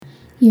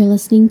You're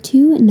listening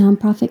to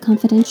Nonprofit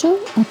Confidential,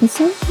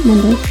 episode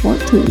number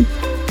 14.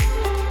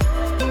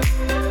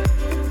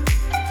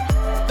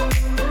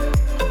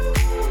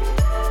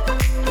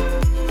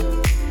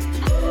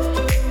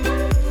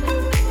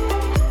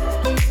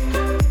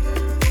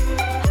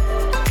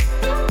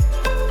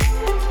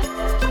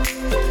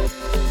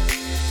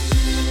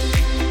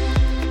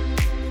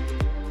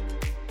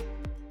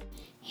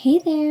 Hey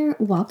there,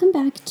 welcome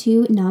back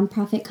to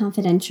Nonprofit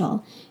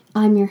Confidential.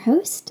 I'm your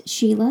host,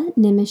 Sheila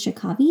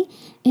Nimishikavi,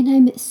 and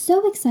I'm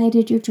so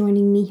excited you're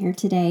joining me here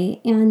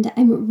today, and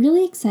I'm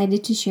really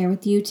excited to share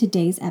with you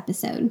today's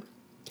episode.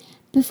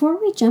 Before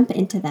we jump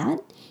into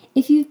that,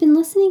 if you've been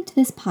listening to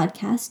this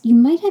podcast, you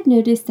might have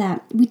noticed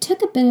that we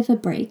took a bit of a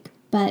break,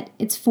 but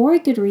it's for a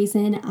good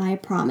reason, I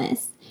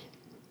promise.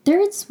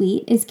 Third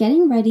Suite is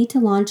getting ready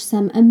to launch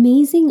some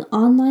amazing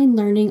online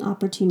learning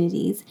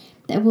opportunities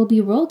that will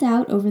be rolled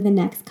out over the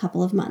next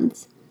couple of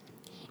months.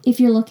 If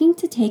you're looking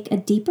to take a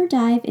deeper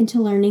dive into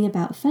learning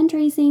about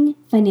fundraising,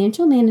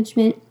 financial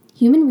management,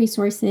 human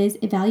resources,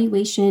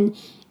 evaluation,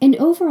 and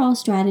overall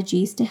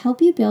strategies to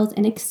help you build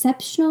an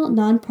exceptional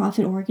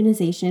nonprofit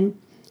organization,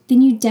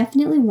 then you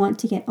definitely want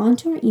to get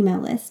onto our email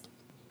list.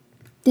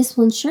 This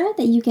will ensure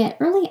that you get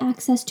early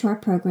access to our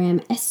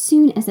program as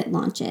soon as it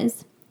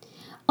launches.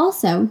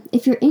 Also,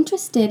 if you're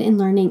interested in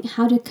learning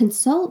how to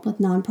consult with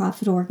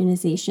nonprofit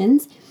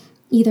organizations,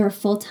 either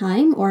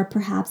full-time or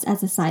perhaps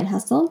as a side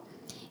hustle,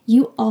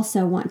 you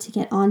also want to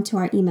get onto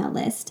our email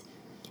list.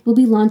 We'll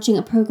be launching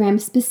a program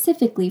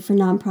specifically for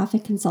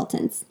nonprofit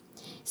consultants.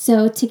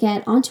 So to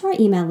get onto our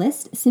email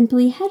list,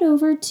 simply head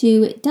over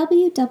to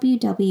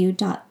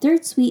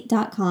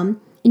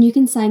www.thirdsuite.com and you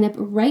can sign up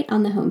right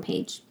on the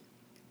homepage.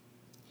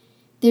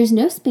 There's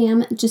no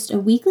spam, just a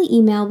weekly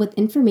email with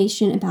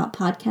information about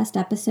podcast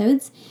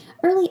episodes,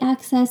 early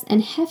access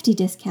and hefty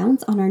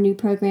discounts on our new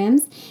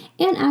programs,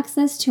 and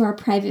access to our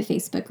private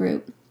Facebook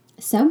group.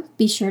 So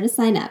be sure to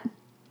sign up.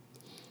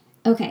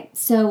 Okay,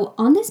 so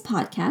on this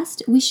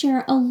podcast, we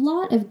share a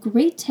lot of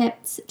great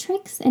tips,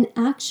 tricks, and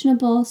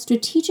actionable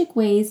strategic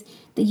ways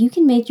that you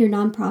can make your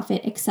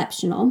nonprofit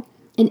exceptional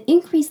and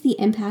increase the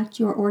impact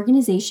your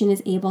organization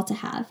is able to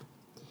have.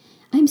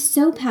 I'm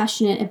so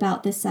passionate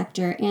about this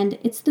sector, and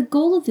it's the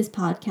goal of this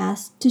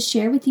podcast to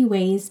share with you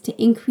ways to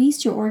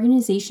increase your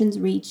organization's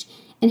reach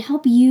and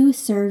help you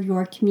serve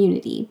your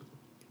community.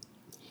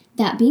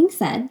 That being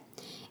said,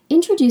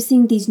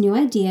 introducing these new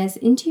ideas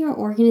into your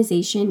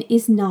organization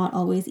is not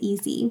always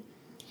easy.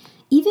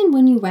 Even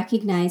when you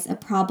recognize a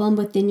problem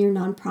within your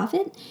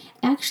nonprofit,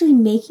 actually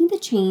making the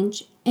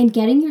change and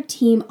getting your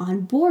team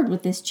on board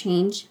with this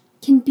change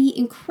can be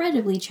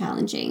incredibly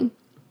challenging.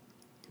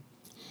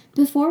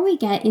 Before we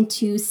get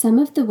into some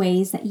of the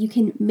ways that you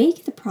can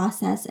make the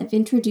process of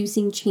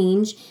introducing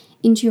change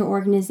into your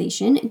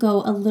organization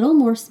go a little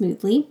more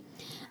smoothly,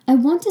 I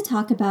want to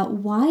talk about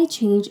why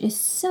change is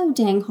so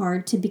dang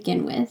hard to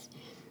begin with.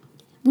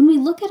 When we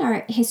look at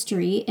our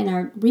history and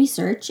our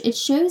research, it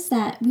shows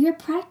that we are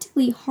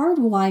practically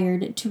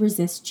hardwired to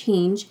resist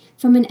change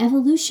from an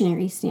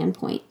evolutionary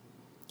standpoint.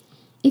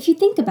 If you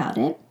think about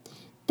it,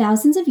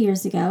 thousands of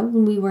years ago,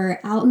 when we were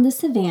out in the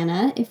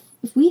savannah, if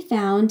we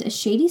found a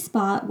shady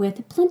spot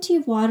with plenty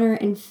of water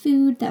and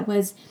food that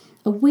was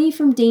away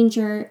from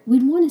danger,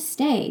 we'd want to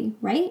stay,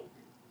 right?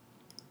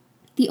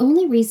 The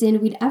only reason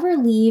we'd ever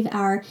leave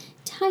our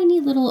tiny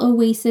little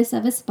oasis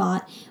of a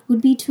spot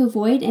would be to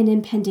avoid an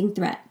impending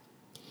threat.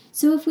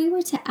 So if we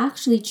were to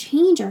actually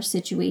change our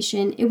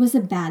situation, it was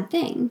a bad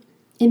thing.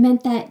 It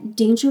meant that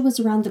danger was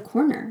around the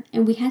corner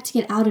and we had to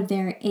get out of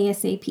there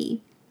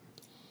ASAP.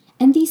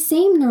 And these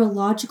same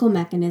neurological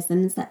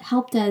mechanisms that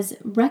helped us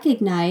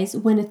recognize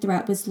when a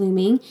threat was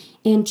looming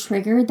and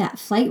trigger that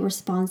flight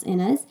response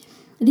in us,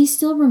 they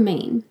still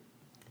remain.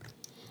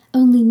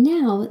 Only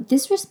now,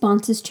 this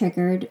response is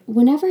triggered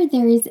whenever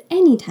there is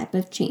any type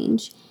of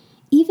change,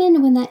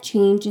 even when that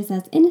change is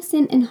as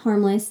innocent and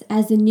harmless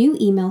as a new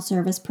email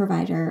service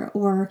provider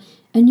or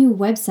a new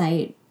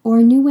website or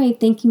a new way of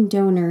thanking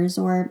donors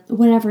or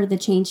whatever the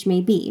change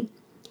may be.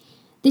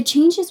 The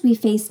changes we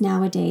face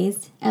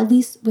nowadays, at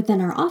least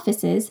within our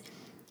offices,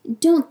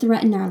 don't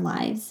threaten our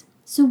lives.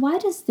 So why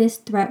does this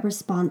threat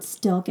response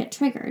still get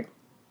triggered?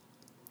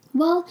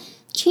 Well,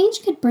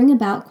 change could bring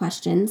about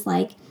questions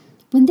like,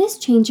 when this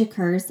change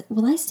occurs,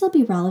 will I still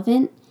be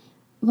relevant?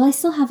 Will I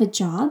still have a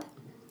job?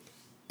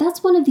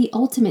 That's one of the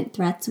ultimate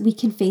threats we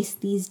can face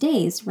these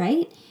days,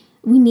 right?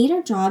 We need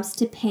our jobs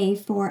to pay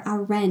for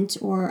our rent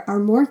or our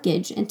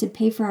mortgage and to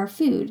pay for our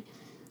food.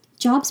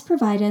 Jobs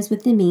provide us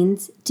with the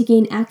means to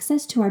gain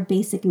access to our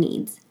basic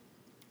needs.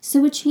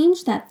 So a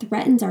change that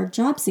threatens our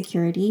job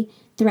security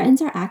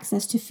threatens our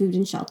access to food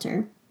and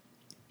shelter.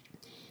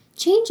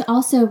 Change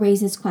also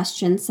raises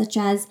questions such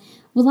as,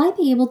 will I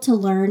be able to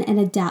learn and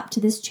adapt to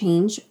this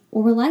change,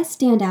 or will I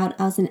stand out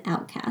as an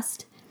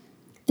outcast?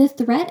 The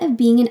threat of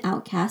being an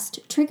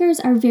outcast triggers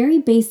our very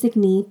basic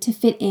need to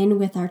fit in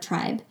with our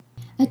tribe.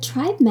 A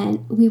tribe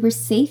meant we were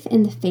safe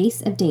in the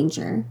face of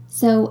danger,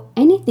 so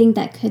anything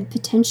that could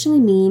potentially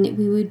mean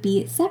we would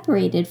be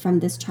separated from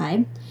this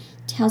tribe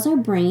tells our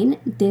brain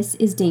this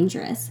is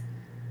dangerous.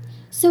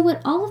 So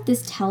what all of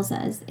this tells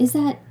us is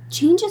that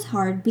change is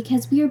hard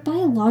because we are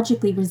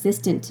biologically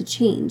resistant to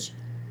change.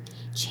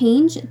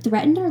 Change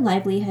threatened our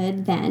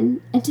livelihood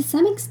then, and to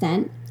some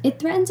extent, it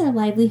threatens our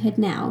livelihood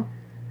now.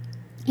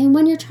 And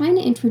when you're trying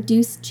to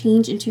introduce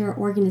change into your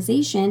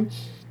organization,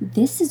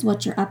 this is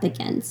what you're up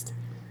against.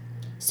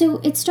 So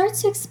it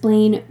starts to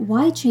explain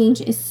why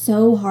change is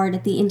so hard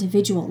at the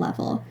individual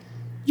level.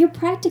 You're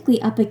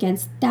practically up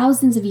against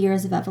thousands of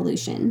years of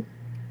evolution.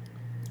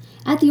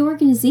 At the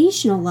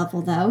organizational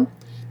level, though,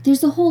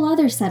 there's a whole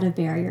other set of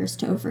barriers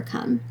to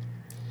overcome.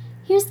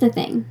 Here's the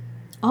thing.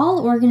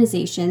 All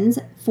organizations,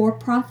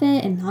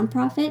 for-profit and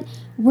non-profit,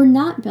 were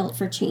not built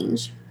for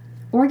change.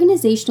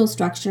 Organizational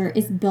structure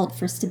is built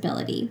for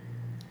stability.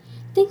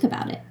 Think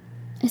about it.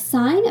 A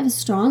sign of a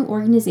strong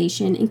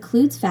organization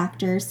includes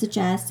factors such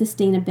as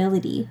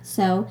sustainability,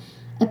 so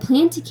a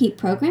plan to keep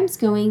programs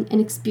going and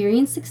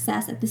experience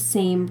success at the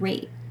same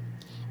rate.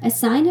 A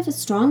sign of a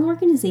strong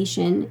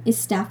organization is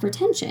staff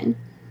retention.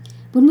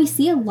 When we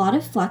see a lot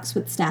of flux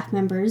with staff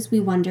members, we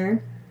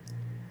wonder,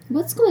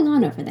 what's going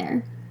on over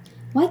there?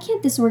 Why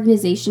can't this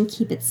organization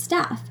keep its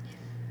staff?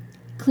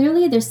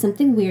 Clearly, there's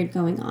something weird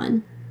going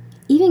on.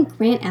 Even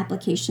grant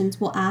applications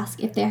will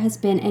ask if there has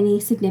been any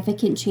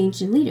significant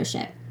change in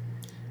leadership.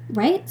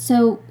 Right?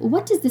 So,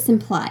 what does this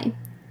imply?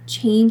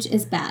 Change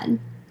is bad.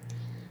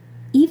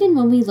 Even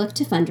when we look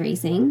to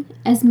fundraising,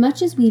 as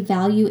much as we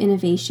value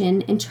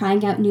innovation and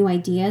trying out new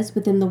ideas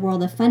within the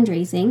world of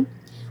fundraising,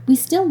 we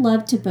still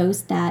love to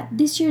boast that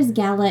this year's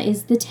gala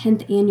is the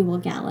 10th annual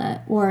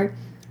gala, or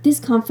this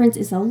conference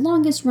is the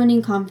longest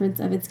running conference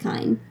of its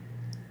kind.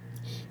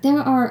 There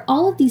are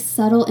all of these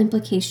subtle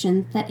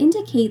implications that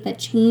indicate that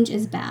change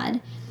is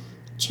bad.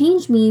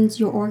 Change means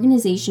your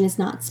organization is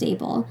not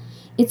stable.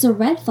 It's a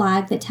red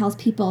flag that tells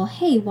people,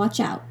 hey, watch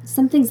out,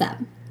 something's up.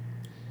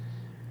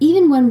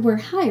 Even when we're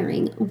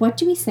hiring, what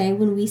do we say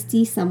when we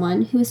see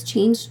someone who has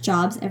changed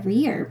jobs every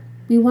year?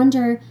 We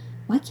wonder,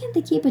 why can't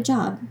they keep a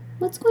job?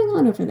 What's going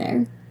on over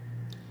there?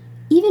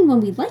 Even when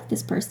we like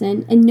this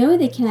person and know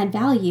they can add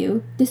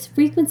value, this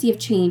frequency of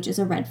change is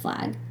a red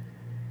flag.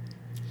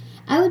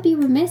 I would be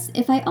remiss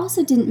if I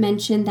also didn't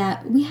mention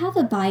that we have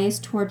a bias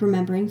toward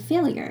remembering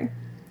failure.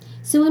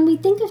 So when we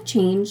think of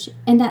change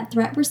and that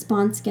threat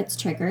response gets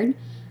triggered,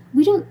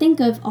 we don't think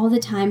of all the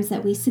times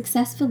that we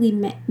successfully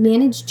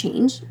managed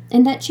change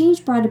and that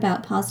change brought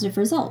about positive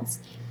results.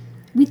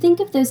 We think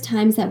of those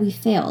times that we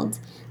failed,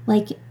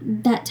 like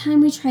that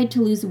time we tried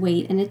to lose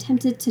weight and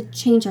attempted to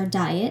change our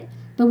diet,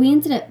 but we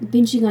ended up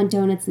binging on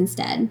donuts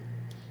instead.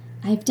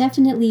 I've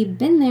definitely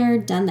been there,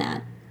 done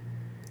that.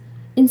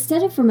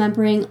 Instead of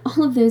remembering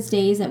all of those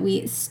days that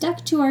we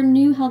stuck to our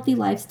new healthy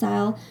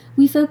lifestyle,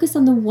 we focus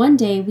on the one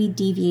day we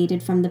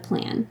deviated from the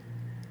plan.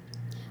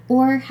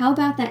 Or how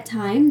about that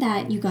time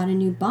that you got a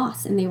new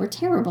boss and they were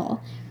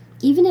terrible?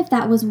 Even if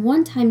that was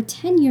one time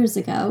 10 years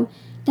ago,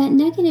 that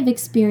negative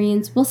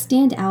experience will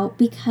stand out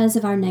because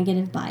of our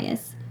negative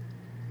bias.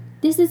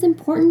 This is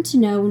important to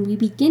know when we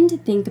begin to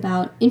think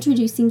about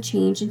introducing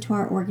change into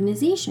our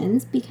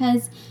organizations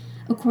because,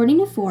 according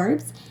to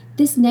Forbes,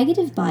 this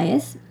negative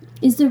bias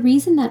is the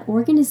reason that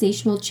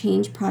organizational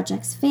change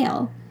projects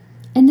fail,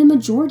 and the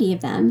majority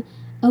of them,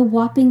 a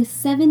whopping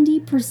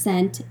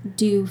 70%,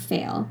 do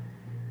fail.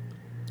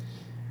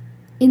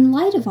 In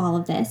light of all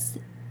of this,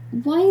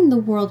 why in the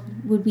world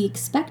would we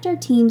expect our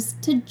teams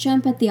to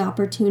jump at the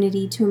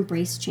opportunity to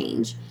embrace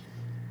change?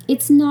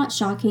 It's not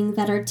shocking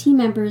that our team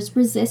members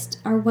resist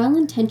our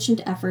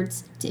well-intentioned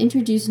efforts to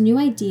introduce new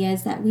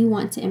ideas that we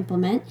want to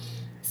implement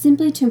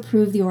simply to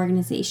improve the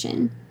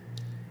organization.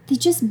 They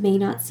just may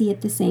not see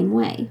it the same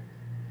way.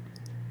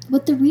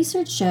 What the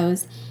research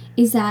shows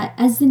is that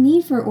as the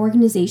need for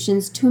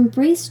organizations to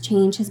embrace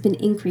change has been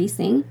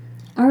increasing,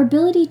 our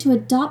ability to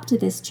adopt to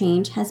this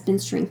change has been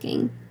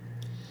shrinking.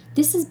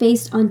 This is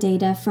based on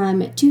data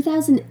from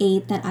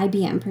 2008 that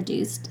IBM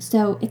produced,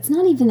 so it's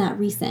not even that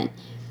recent.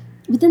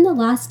 Within the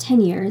last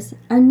 10 years,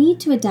 our need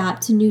to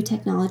adapt to new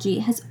technology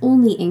has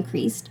only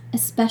increased,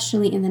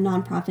 especially in the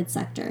nonprofit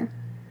sector.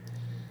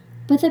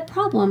 But the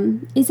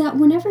problem is that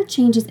whenever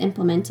change is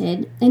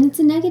implemented and it's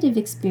a negative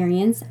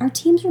experience, our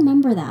teams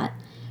remember that.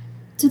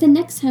 So the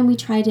next time we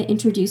try to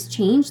introduce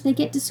change, they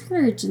get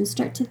discouraged and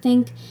start to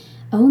think,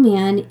 oh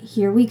man,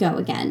 here we go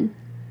again.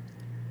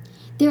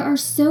 There are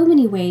so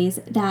many ways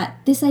that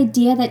this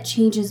idea that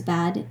change is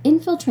bad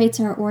infiltrates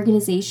our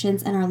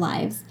organizations and our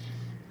lives.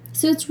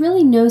 So it's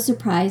really no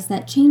surprise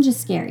that change is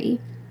scary.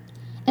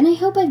 And I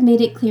hope I've made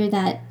it clear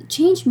that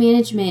change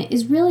management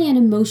is really an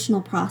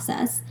emotional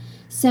process.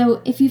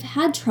 So if you've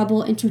had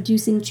trouble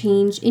introducing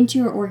change into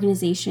your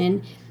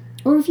organization,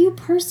 or if you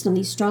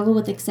personally struggle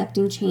with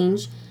accepting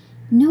change,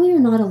 know you're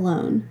not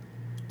alone.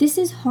 This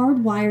is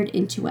hardwired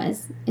into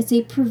us. It's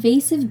a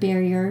pervasive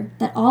barrier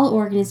that all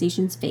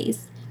organizations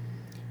face.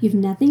 You have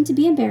nothing to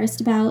be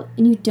embarrassed about,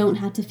 and you don't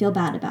have to feel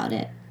bad about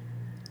it.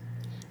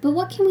 But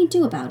what can we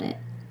do about it?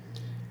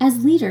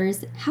 As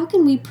leaders, how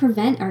can we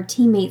prevent our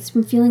teammates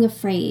from feeling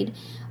afraid?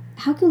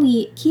 How can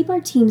we keep our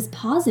teams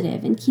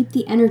positive and keep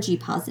the energy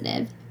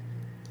positive?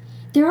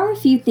 There are a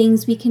few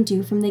things we can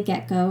do from the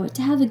get-go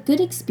to have a good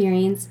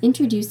experience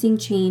introducing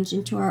change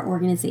into our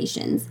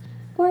organizations.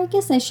 Or I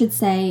guess I should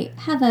say,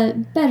 have a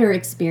better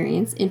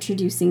experience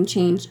introducing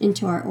change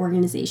into our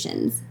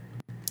organizations.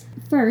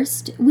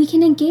 First, we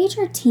can engage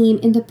our team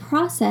in the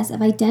process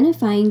of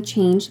identifying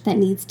change that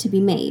needs to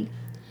be made.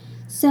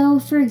 So,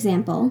 for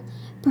example,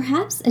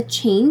 perhaps a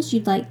change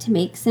you'd like to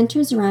make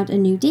centers around a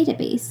new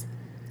database.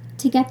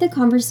 To get the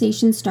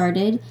conversation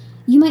started,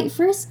 you might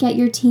first get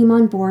your team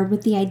on board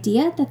with the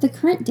idea that the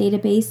current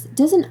database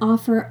doesn't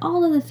offer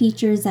all of the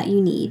features that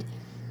you need,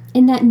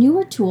 and that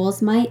newer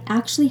tools might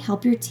actually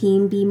help your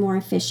team be more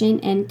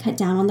efficient and cut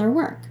down on their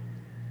work.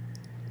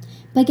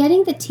 By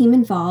getting the team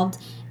involved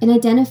and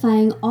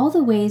identifying all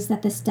the ways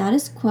that the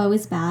status quo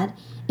is bad,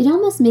 it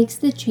almost makes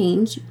the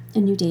change, a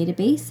new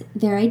database,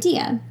 their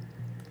idea.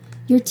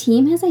 Your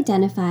team has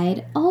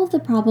identified all of the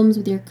problems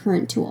with your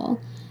current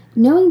tool.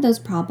 Knowing those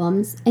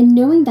problems and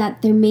knowing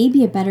that there may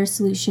be a better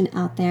solution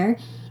out there,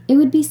 it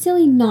would be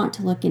silly not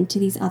to look into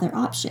these other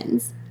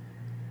options.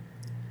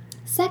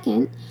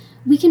 Second,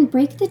 we can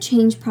break the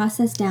change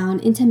process down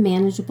into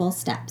manageable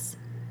steps.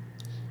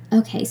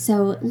 Okay,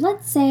 so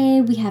let's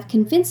say we have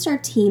convinced our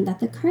team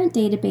that the current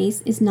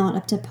database is not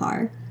up to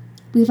par.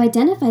 We've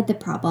identified the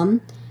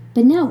problem,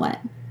 but now what?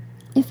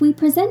 If we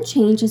present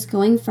change as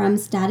going from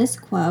status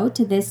quo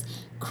to this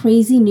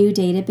crazy new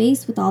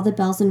database with all the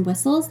bells and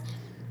whistles,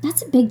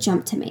 that's a big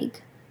jump to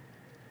make.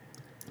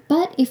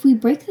 But if we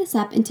break this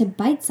up into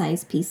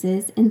bite-sized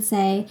pieces and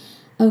say,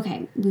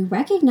 okay, we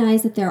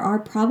recognize that there are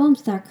problems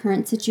with our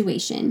current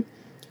situation.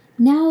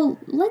 Now,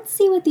 let's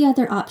see what the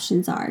other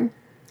options are.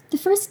 The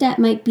first step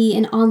might be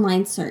an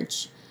online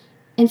search.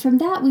 And from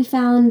that, we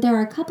found there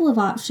are a couple of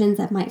options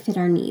that might fit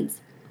our needs.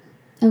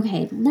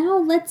 Okay, now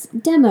let's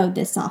demo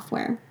this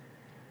software.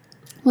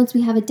 Once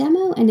we have a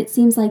demo and it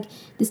seems like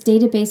this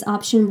database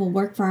option will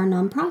work for our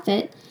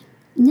nonprofit,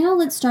 now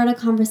let's start a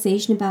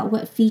conversation about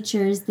what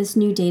features this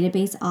new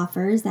database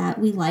offers that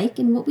we like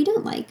and what we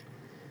don't like.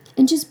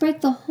 And just break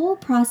the whole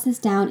process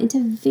down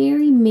into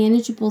very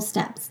manageable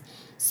steps.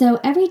 So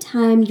every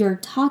time you're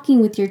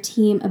talking with your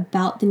team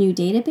about the new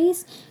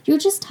database, you're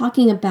just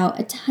talking about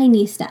a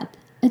tiny step,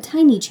 a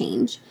tiny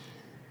change.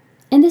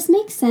 And this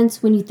makes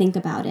sense when you think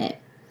about it.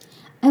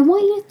 I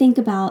want you to think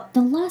about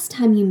the last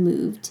time you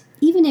moved,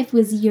 even if it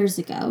was years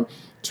ago.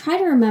 Try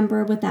to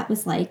remember what that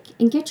was like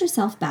and get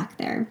yourself back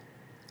there.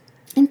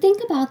 And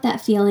think about that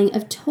feeling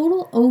of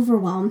total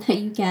overwhelm that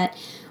you get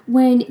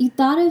when you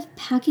thought of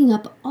packing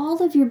up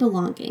all of your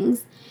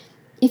belongings.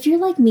 If you're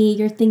like me,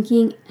 you're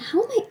thinking,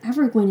 how am I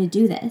ever going to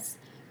do this?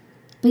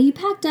 But you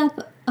packed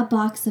up a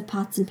box of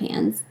pots and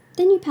pans.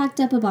 Then you packed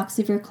up a box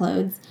of your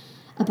clothes,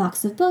 a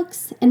box of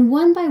books, and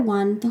one by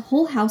one, the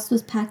whole house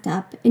was packed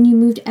up and you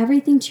moved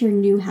everything to your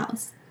new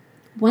house,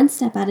 one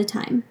step at a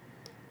time.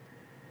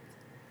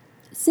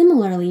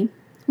 Similarly,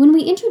 when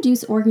we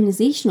introduce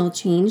organizational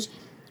change,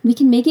 we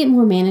can make it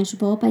more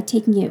manageable by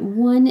taking it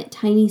one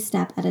tiny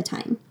step at a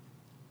time.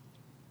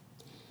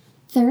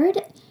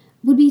 Third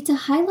would be to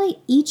highlight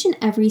each and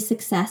every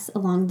success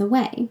along the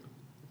way.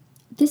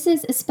 This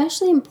is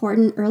especially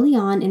important early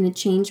on in the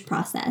change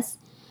process.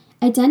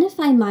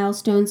 Identify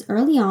milestones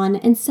early on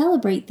and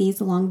celebrate these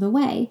along the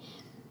way.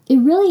 It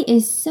really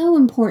is so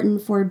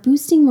important for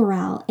boosting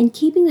morale and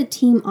keeping the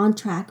team on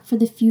track for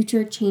the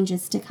future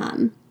changes to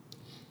come.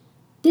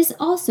 This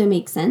also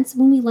makes sense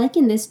when we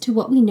liken this to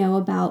what we know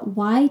about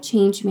why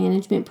change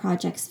management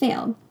projects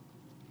fail.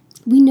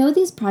 We know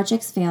these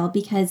projects fail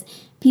because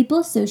people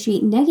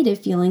associate negative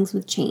feelings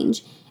with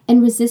change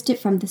and resist it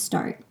from the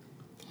start.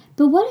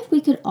 But what if we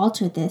could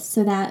alter this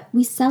so that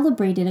we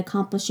celebrated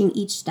accomplishing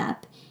each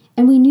step,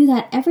 and we knew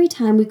that every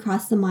time we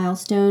crossed the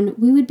milestone,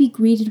 we would be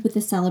greeted with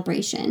a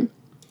celebration?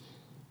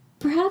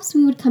 Perhaps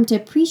we would come to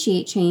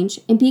appreciate change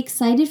and be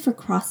excited for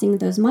crossing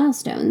those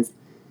milestones.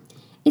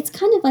 It's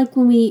kind of like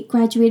when we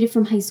graduated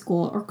from high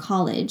school or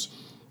college.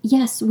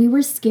 Yes, we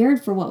were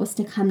scared for what was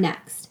to come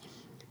next,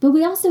 but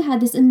we also had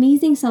this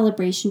amazing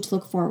celebration to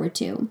look forward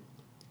to.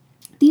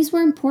 These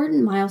were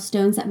important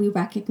milestones that we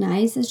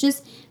recognized as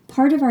just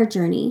part of our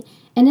journey,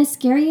 and as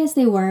scary as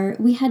they were,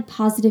 we had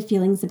positive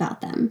feelings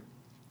about them.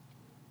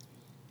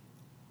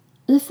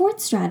 The fourth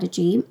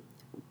strategy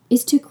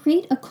is to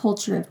create a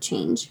culture of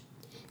change.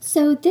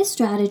 So this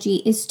strategy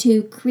is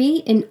to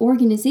create an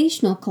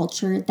organizational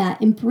culture that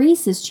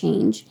embraces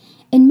change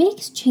and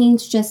makes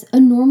change just a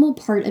normal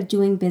part of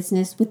doing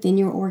business within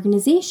your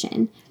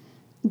organization.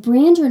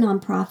 Brand your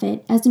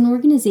nonprofit as an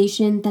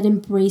organization that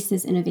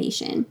embraces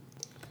innovation.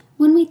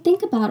 When we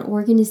think about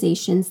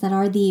organizations that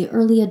are the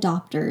early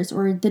adopters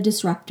or the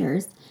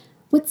disruptors,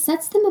 what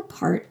sets them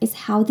apart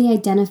is how they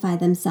identify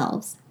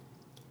themselves.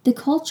 The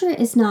culture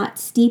is not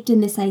steeped in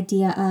this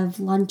idea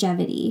of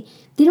longevity.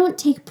 They don't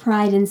take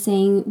pride in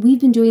saying, we've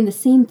been doing the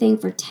same thing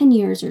for 10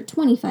 years or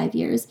 25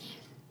 years.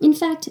 In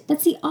fact,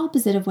 that's the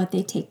opposite of what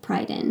they take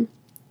pride in.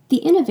 The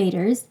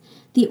innovators,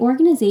 the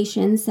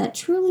organizations that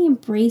truly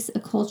embrace a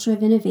culture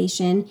of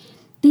innovation,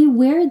 they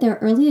wear their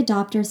early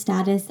adopter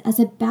status as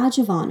a badge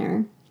of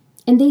honor.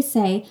 And they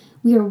say,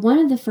 We are one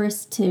of the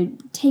first to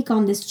take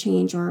on this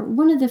change or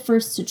one of the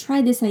first to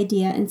try this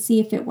idea and see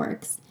if it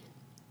works.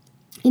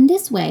 In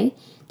this way,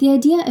 the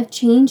idea of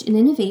change and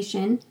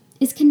innovation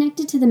is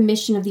connected to the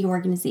mission of the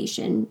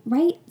organization,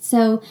 right?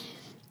 So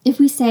if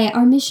we say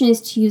our mission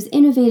is to use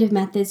innovative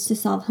methods to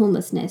solve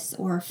homelessness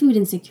or food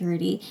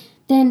insecurity,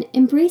 then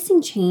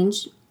embracing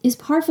change is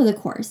par for the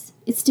course.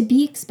 It's to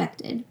be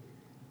expected.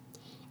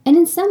 And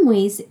in some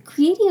ways,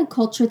 creating a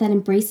culture that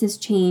embraces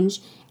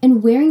change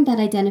and wearing that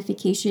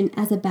identification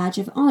as a badge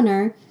of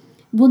honor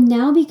will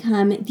now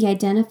become the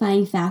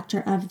identifying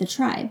factor of the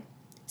tribe.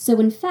 So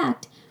in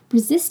fact,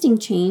 resisting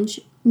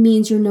change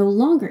means you're no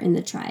longer in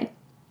the tribe.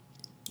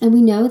 And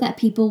we know that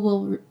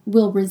people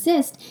will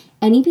resist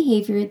any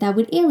behavior that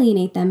would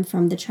alienate them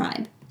from the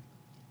tribe.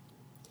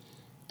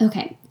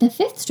 Okay, the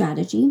fifth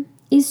strategy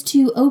is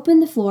to open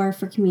the floor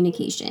for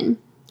communication.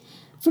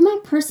 From my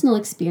personal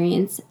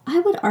experience, I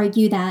would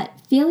argue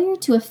that failure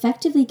to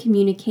effectively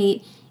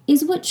communicate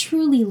is what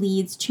truly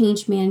leads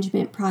change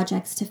management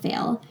projects to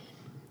fail.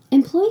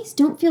 Employees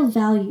don't feel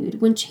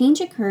valued when change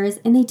occurs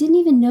and they didn't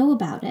even know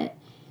about it.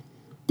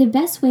 The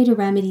best way to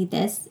remedy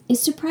this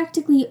is to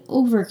practically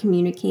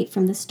over-communicate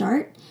from the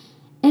start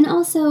and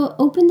also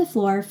open the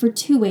floor for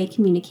two-way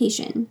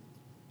communication.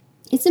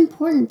 It's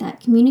important that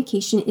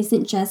communication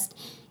isn't just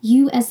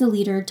you as the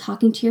leader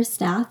talking to your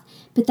staff,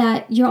 but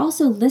that you're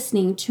also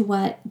listening to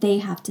what they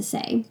have to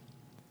say.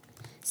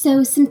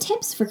 So some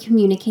tips for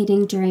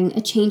communicating during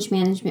a change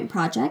management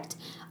project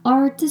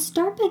are to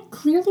start by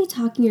clearly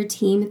talking your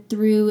team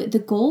through the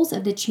goals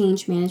of the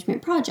change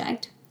management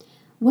project.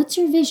 What's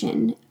your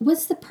vision?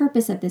 What's the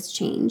purpose of this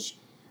change?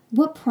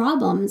 What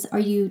problems are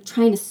you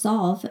trying to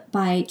solve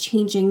by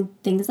changing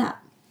things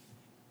up?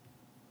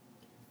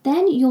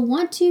 Then you'll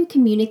want to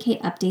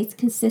communicate updates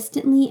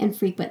consistently and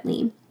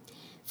frequently.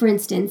 For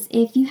instance,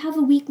 if you have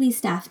a weekly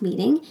staff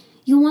meeting,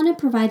 you'll want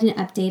to provide an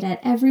update at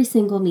every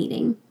single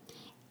meeting.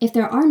 If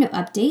there are no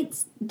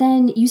updates,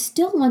 then you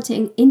still want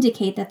to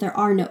indicate that there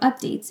are no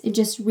updates and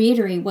just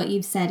reiterate what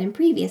you've said in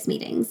previous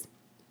meetings.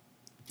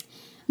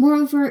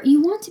 Moreover,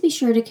 you want to be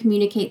sure to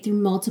communicate through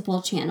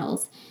multiple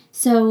channels.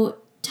 So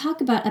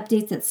talk about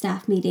updates at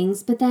staff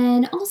meetings, but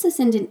then also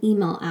send an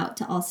email out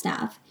to all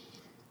staff.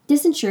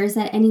 This ensures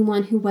that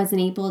anyone who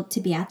wasn't able to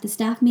be at the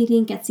staff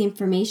meeting gets the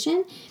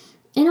information,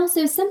 and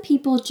also some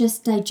people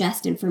just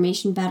digest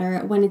information better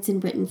when it's in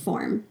written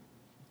form.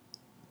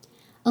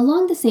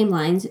 Along the same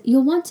lines,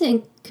 you'll want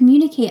to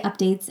communicate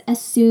updates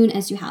as soon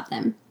as you have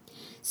them.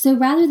 So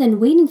rather than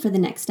waiting for the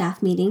next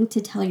staff meeting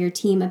to tell your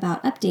team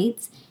about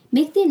updates,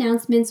 make the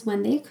announcements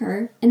when they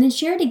occur and then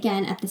share it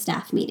again at the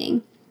staff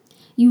meeting.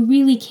 You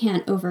really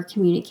can't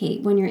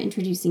over-communicate when you're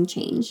introducing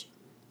change.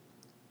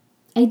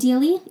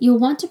 Ideally, you'll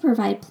want to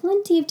provide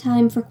plenty of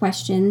time for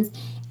questions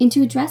and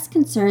to address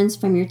concerns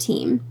from your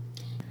team.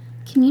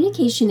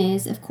 Communication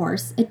is, of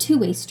course, a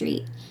two-way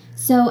street.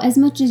 So as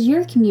much as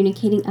you're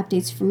communicating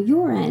updates from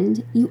your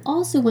end, you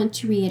also want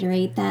to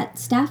reiterate that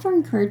staff are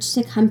encouraged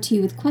to come to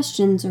you with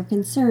questions or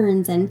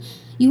concerns, and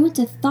you want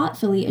to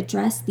thoughtfully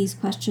address these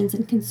questions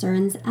and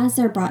concerns as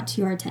they're brought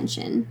to your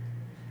attention.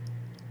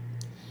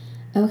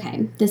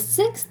 Okay, the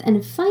sixth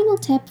and final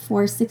tip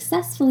for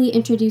successfully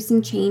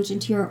introducing change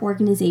into your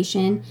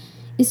organization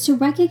is to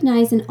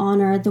recognize and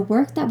honor the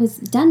work that was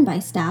done by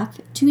staff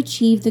to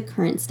achieve the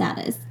current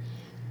status.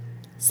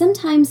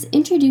 Sometimes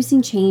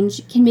introducing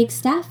change can make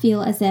staff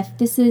feel as if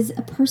this is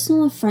a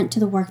personal affront to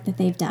the work that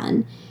they've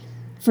done.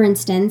 For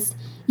instance,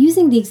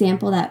 using the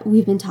example that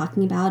we've been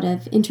talking about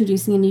of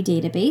introducing a new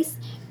database,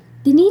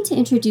 the need to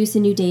introduce a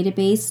new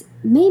database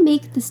may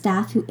make the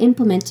staff who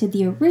implemented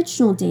the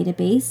original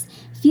database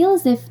feel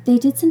as if they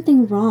did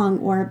something wrong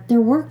or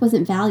their work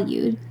wasn't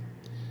valued.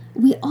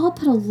 We all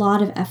put a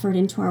lot of effort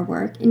into our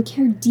work and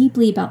care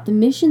deeply about the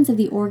missions of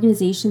the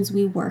organizations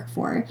we work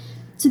for,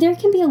 so there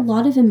can be a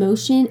lot of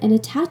emotion and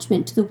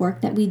attachment to the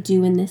work that we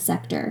do in this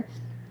sector.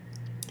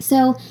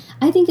 So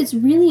I think it's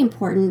really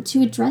important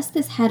to address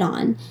this head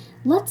on.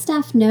 Let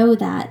staff know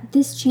that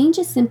this change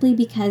is simply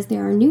because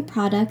there are new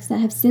products that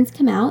have since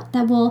come out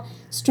that will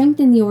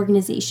strengthen the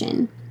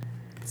organization.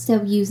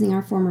 So using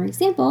our former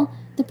example,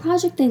 the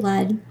project they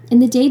led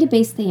and the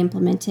database they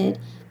implemented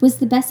was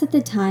the best at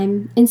the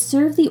time and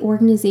served the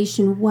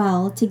organization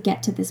well to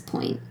get to this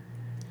point.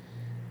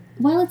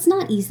 While it's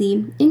not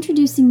easy,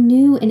 introducing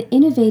new and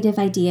innovative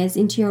ideas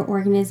into your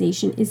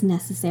organization is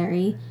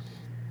necessary.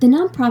 The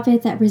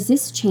nonprofit that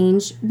resists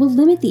change will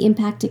limit the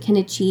impact it can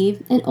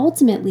achieve, and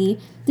ultimately,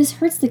 this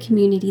hurts the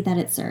community that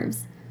it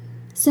serves.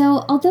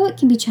 So, although it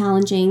can be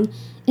challenging,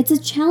 it's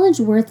a challenge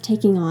worth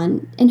taking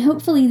on, and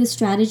hopefully the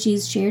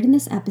strategies shared in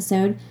this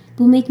episode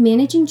will make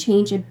managing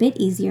change a bit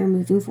easier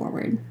moving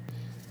forward.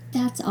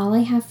 That's all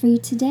I have for you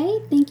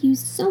today. Thank you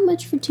so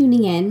much for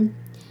tuning in.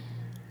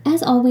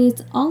 As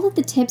always, all of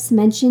the tips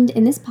mentioned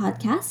in this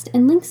podcast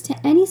and links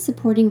to any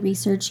supporting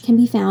research can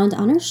be found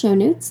on our show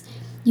notes.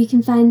 You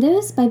can find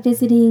those by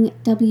visiting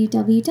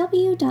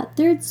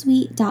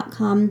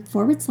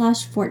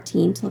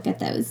www.thirdsuite.com/14 to look at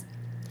those.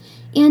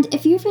 And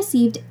if you've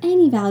received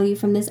any value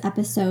from this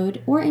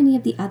episode or any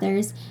of the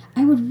others,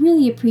 I would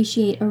really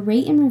appreciate a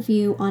rate and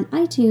review on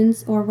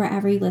iTunes or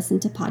wherever you listen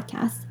to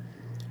podcasts.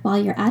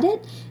 While you're at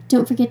it,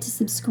 don't forget to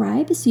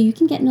subscribe so you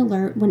can get an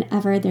alert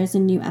whenever there's a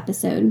new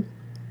episode.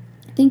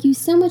 Thank you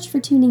so much for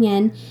tuning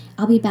in.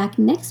 I'll be back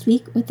next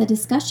week with a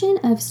discussion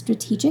of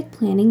strategic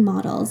planning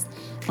models.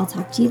 I'll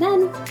talk to you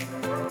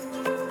then.